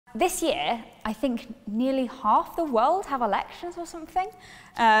This year, I think nearly half the world have elections or something.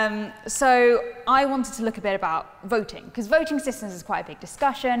 So I wanted to look a bit about voting, because voting systems is quite a big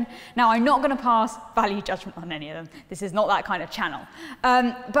discussion. Now, I'm not going to pass value judgment on any of them. This is not that kind of channel.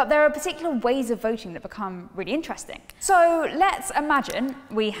 But there are particular ways of voting that become really interesting. So let's imagine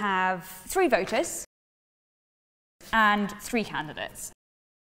we have 3 voters and 3 candidates.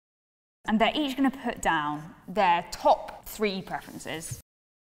 And they're each going to put down their top 3 preferences.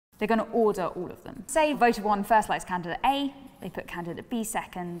 They're going to order all of them. Say voter 1 first likes candidate A, they put candidate B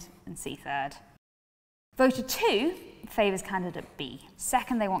second and C third. Voter 2 favours candidate B.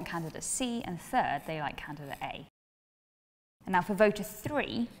 Second, they want candidate C, and third, they like candidate A. And now for voter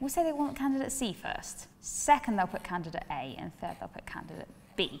 3, we'll say they want candidate C first. Second, they'll put candidate A, and third, they'll put candidate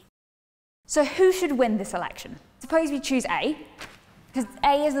B. So who should win this election? Suppose we choose A, because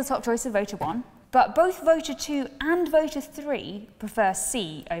A is the top choice of voter 1, but both voter 2 and voter 3 prefer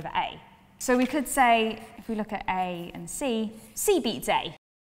C over A. So we could say, if we look at A and C, C beats A.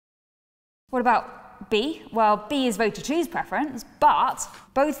 What about B? Well, B is voter 2's preference, but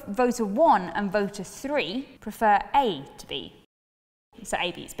both voter 1 and voter 3 prefer A to B. So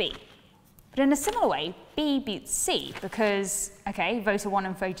A beats B. But in a similar way, B beats C because, okay, voter 1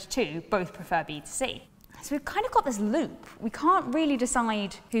 and voter 2 both prefer B to C. So we've kind of got this loop. We can't really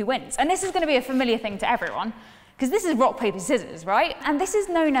decide who wins. And this is going to be a familiar thing to everyone, because this is rock, paper, scissors, right? And this is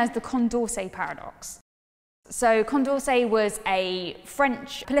known as the Condorcet Paradox. So Condorcet was a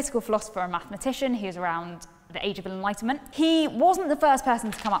French political philosopher and mathematician. He was around the Age of Enlightenment. He wasn't the first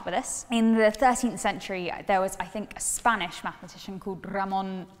person to come up with this. In the 13th century, there was, I think, a Spanish mathematician called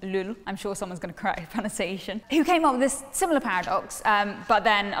Ramon Llull, I'm sure someone's going to correct the pronunciation, who came up with this similar paradox, but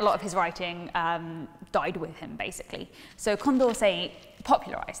then a lot of his writing died with him, basically. So Condorcet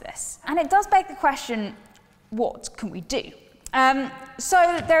popularized this. And it does beg the question, what can we do?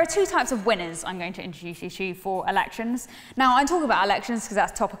 So there are 2 types of winners I'm going to introduce you to for elections. Now, I'm talking about elections because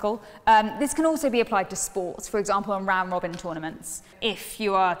that's topical. This can also be applied to sports, for example, on round-robin tournaments. If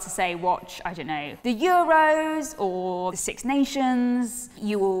you are to, say, watch, I don't know, the Euros or the Six Nations,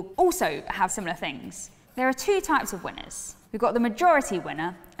 you will also have similar things. There are 2 types of winners. We've got the majority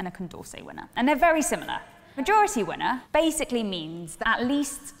winner and a Condorcet winner, and they're very similar. Majority winner basically means that at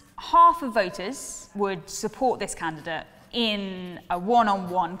least half of voters would support this candidate in a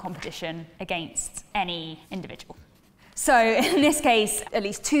one-on-one competition against any individual. So in this case, at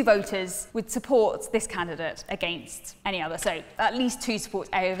least 2 voters would support this candidate against any other. So at least 2 supports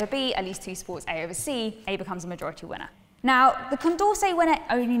A over B, at least 2 supports A over C, A becomes a majority winner. Now, the Condorcet winner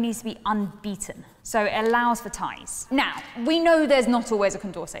only needs to be unbeaten, so it allows for ties. Now, we know there's not always a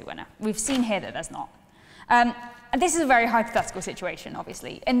Condorcet winner. We've seen here that there's not. And this is a very hypothetical situation,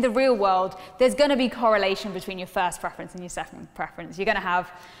 obviously. In the real world, there's going to be correlation between your first preference and your second preference. You're going to have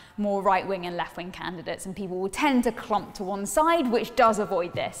more right-wing and left-wing candidates, and people will tend to clump to one side, which does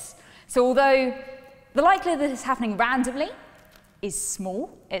avoid this. So although the likelihood of this happening randomly is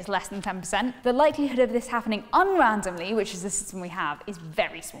small, it's less than 10%, the likelihood of this happening unrandomly, which is the system we have, is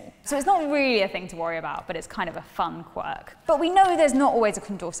very small. So it's not really a thing to worry about, but it's kind of a fun quirk. But we know there's not always a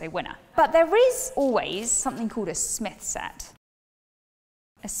Condorcet winner. But there is always something called a Smith set.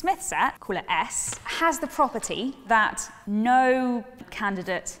 A Smith set, call it S, has the property that no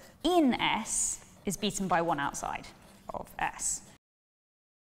candidate in S is beaten by one outside of S.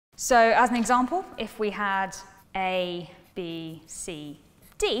 So as an example, if we had A, B, C,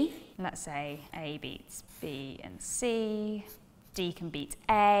 D, let's say A beats B and C, D can beat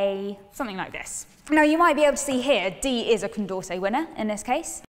A, something like this. Now you might be able to see here, D is a Condorcet winner in this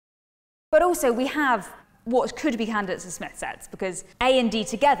case, but also we have what could be candidates as Smith sets, because A and D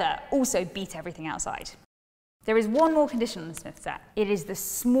together also beat everything outside. There is one more condition on the Smith set. It is the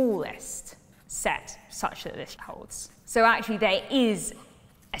smallest set such that this holds. So actually there is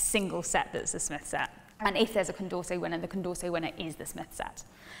a single set that's a Smith set. And if there's a Condorcet winner, the Condorcet winner is the Smith set.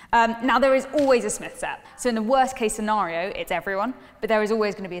 Now, there is always a Smith set. So in the worst case scenario, it's everyone, but there is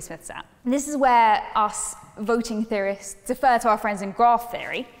always going to be a Smith set. And this is where us voting theorists defer to our friends in graph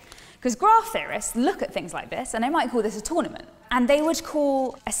theory, because graph theorists look at things like this, and they might call this a tournament. And they would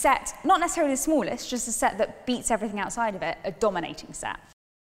call a set, not necessarily the smallest, just a set that beats everything outside of it, a dominating set.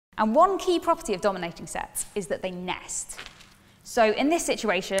 And one key property of dominating sets is that they nest. So in this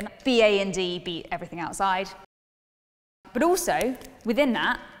situation, B, A, and D beat everything outside. But also, within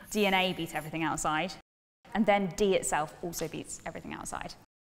that, D and A beat everything outside. And then D itself also beats everything outside.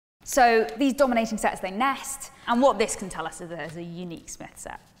 So these dominating sets, they nest. And what this can tell us is that there's a unique Smith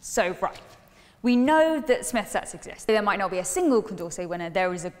set. So, right, we know that Smith sets exist. There might not be a single Condorcet winner,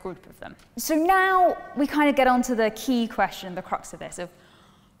 there is a group of them. So now we kind of get onto the key question, the crux of this, of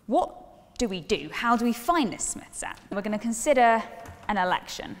what do we do? How do we find this Smith set? We're going to consider an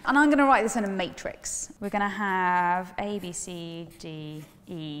election. And I'm going to write this in a matrix. We're going to have A, B, C, D,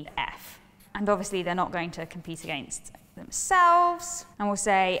 E, F. And obviously they're not going to compete against themselves. And we'll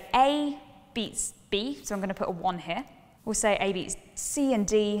say A beats B, so I'm going to put a 1 here. We'll say A beats C and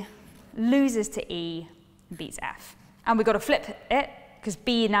D, loses to E, and beats F. And we've got to flip it, because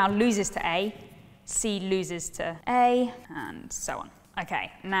B now loses to A, C loses to A, and so on.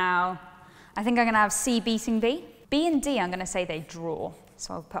 Okay, now I think I'm going to have C beating B. B and D, I'm going to say they draw,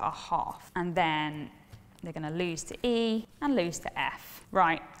 so I'll put a half. And then they're going to lose to E and lose to F.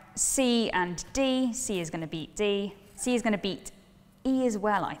 Right, C and D, C is going to beat D. C is going to beat E as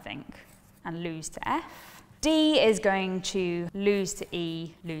well, I think, and lose to F. D is going to lose to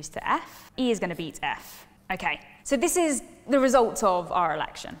E, lose to F. E is going to beat F. Okay, so this is the result of our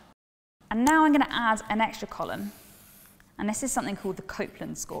election. And now I'm going to add an extra column. And this is something called the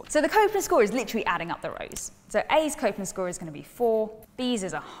Copeland score. So the Copeland score is literally adding up the rows. So A's Copeland score is going to be 4, B's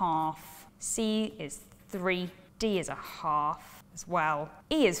is a half, C is 3, D is a half as well,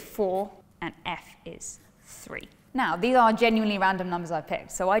 E is 4, and F is 3. Now, these are genuinely random numbers I've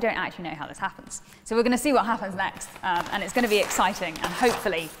picked, so I don't actually know how this happens. So we're going to see what happens next, and it's going to be exciting, and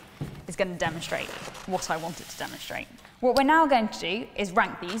hopefully it's going to demonstrate what I want it to demonstrate. What we're now going to do is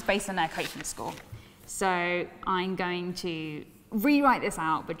rank these based on their Copeland score. So I'm going to rewrite this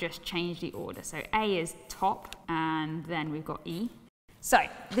out, but just change the order. So A is top, and then we've got E. So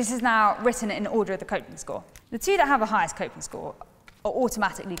this is now written in order of the Copeland score. The two that have the highest Copeland score are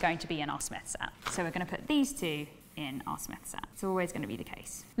automatically going to be in our Smith set. So we're going to put these two in our Smith set. It's always going to be the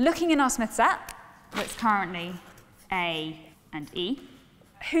case. Looking in our Smith set, it's currently A and E.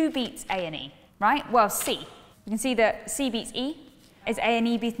 Who beats A and E, right? Well, C. You can see that C beats E. Is A and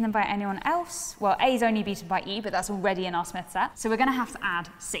E beaten by anyone else? Well, A is only beaten by E, but that's already in our Smith set. So we're going to have to add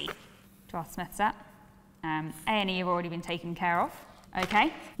C to our Smith set. A and E have already been taken care of.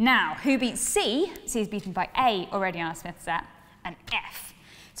 Okay. Now, who beats C? C is beaten by A already in our Smith set, and F.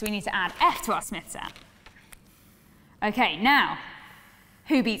 So we need to add F to our Smith set. Okay, now,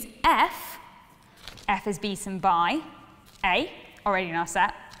 who beats F? F is beaten by A, already in our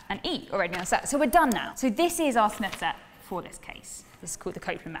set, and E, already in our set. So we're done now. So this is our Smith set for this case. This is called the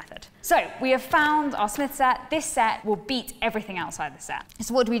Copeland method. So we have found our Smith set. This set will beat everything outside the set.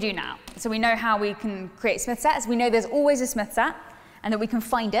 So what do we do now? So we know how we can create Smith sets. We know there's always a Smith set, and that we can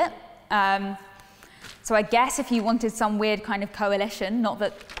find it. So I guess if you wanted some weird kind of coalition, not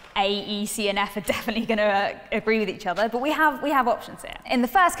that A, E, C, and F are definitely going to agree with each other, but we have options here. In the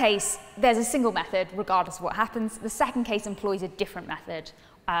first case, there's a single method, regardless of what happens. The second case employs a different method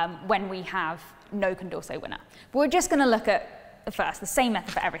when we have no Condorcet winner. But we're just going to look at the first, the same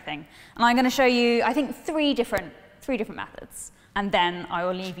method for everything. And I'm going to show you, I think, three different methods. And then I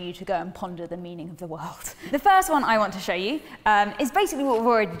will leave you to go and ponder the meaning of the world. The first one I want to show you is basically what we've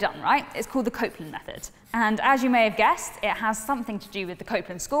already done, right? It's called the Copeland method. And as you may have guessed, it has something to do with the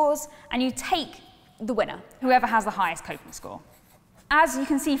Copeland scores, and you take the winner, whoever has the highest Copeland score. As you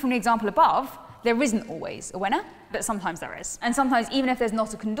can see from the example above, there isn't always a winner, but sometimes there is. And sometimes, even if there's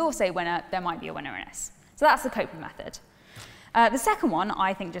not a Condorcet winner, there might be a winner in this. So that's the Copeland method. The second one,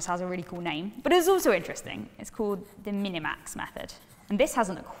 I think, just has a really cool name, but it's also interesting. It's called the minimax method, and this has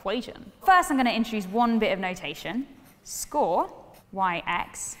an equation. First, I'm going to introduce one bit of notation. Score,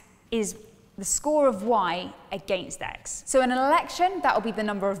 yx, is the score of y against x. So in an election, that will be the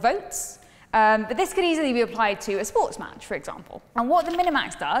number of votes, but this could easily be applied to a sports match, for example. And what the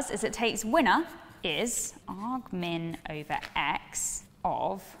minimax does is it takes winner is argmin over x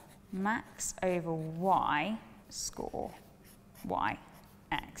of max over y score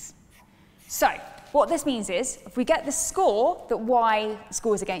yx. So what this means is, if we get the score that y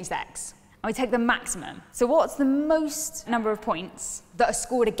scores against x, and we take the maximum, so what's the most number of points that are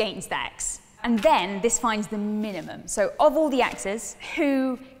scored against x? And then this finds the minimum. So of all the x's,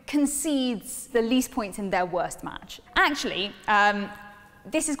 who concedes the least points in their worst match? Actually,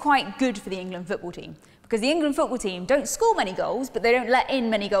 this is quite good for the England football team, because the England football team don't score many goals, but they don't let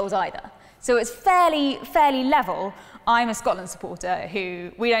in many goals either. So it's fairly level. I'm a Scotland supporter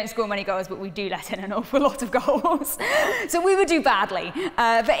who, we don't score many goals, but we do let in an awful lot of goals. So we would do badly.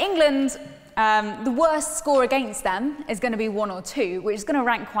 For England, the worst score against them is going to be 1 or 2, which is going to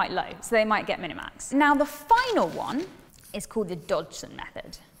rank quite low, so they might get minimax. Now the final one is called the Dodgson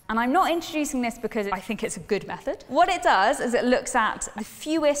method. And I'm not introducing this because I think it's a good method. What it does is it looks at the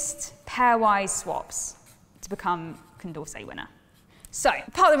fewest pairwise swaps to become Condorcet winner. So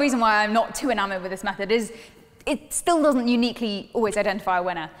part of the reason why I'm not too enamored with this method is it still doesn't uniquely always identify a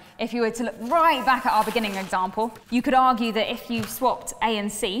winner. If you were to look right back at our beginning example, you could argue that if you swapped A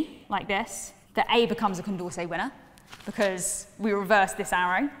and C like this, that A becomes a Condorcet winner because we reverse this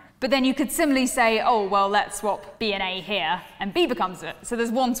arrow. But then you could similarly say, oh, well, let's swap B and A here, and B becomes it. So there's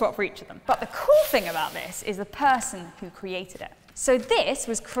one swap for each of them. But the cool thing about this is the person who created it. So this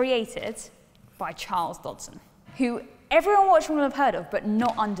was created by Charles Dodson, who everyone watching will have heard of, but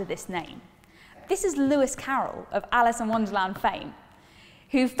not under this name. This is Lewis Carroll of Alice in Wonderland fame,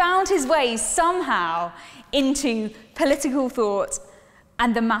 who found his way somehow into political thought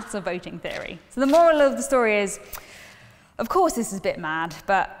and the maths of voting theory. So the moral of the story is, of course this is a bit mad,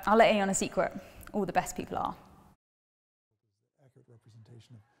 but I'll let you on a secret. All the best people are. Accurate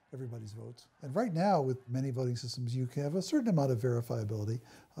representation of everybody's votes. And right now, with many voting systems, you can have a certain amount of verifiability.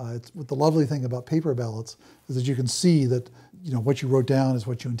 What the lovely thing about paper ballots is that you can see that what you wrote down is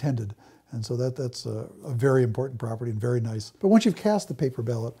what you intended. And so that's a very important property and very nice. But once you've cast the paper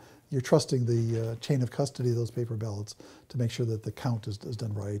ballot, you're trusting the chain of custody of those paper ballots to make sure that the count is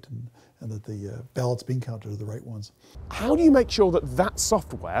done right and that the ballots being counted are the right ones. How do you make sure that that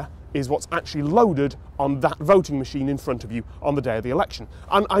software is what's actually loaded on that voting machine in front of you on the day of the election?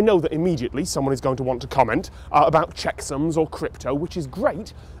 And I know that immediately someone is going to want to comment about checksums or crypto, which is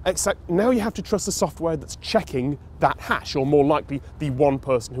great, except now you have to trust the software that's checking that hash, or more likely the one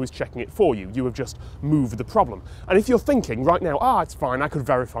person who is checking it for you. You have just moved the problem. And if you're thinking right now, it's fine, I could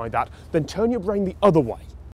verify that, then turn your brain the other way.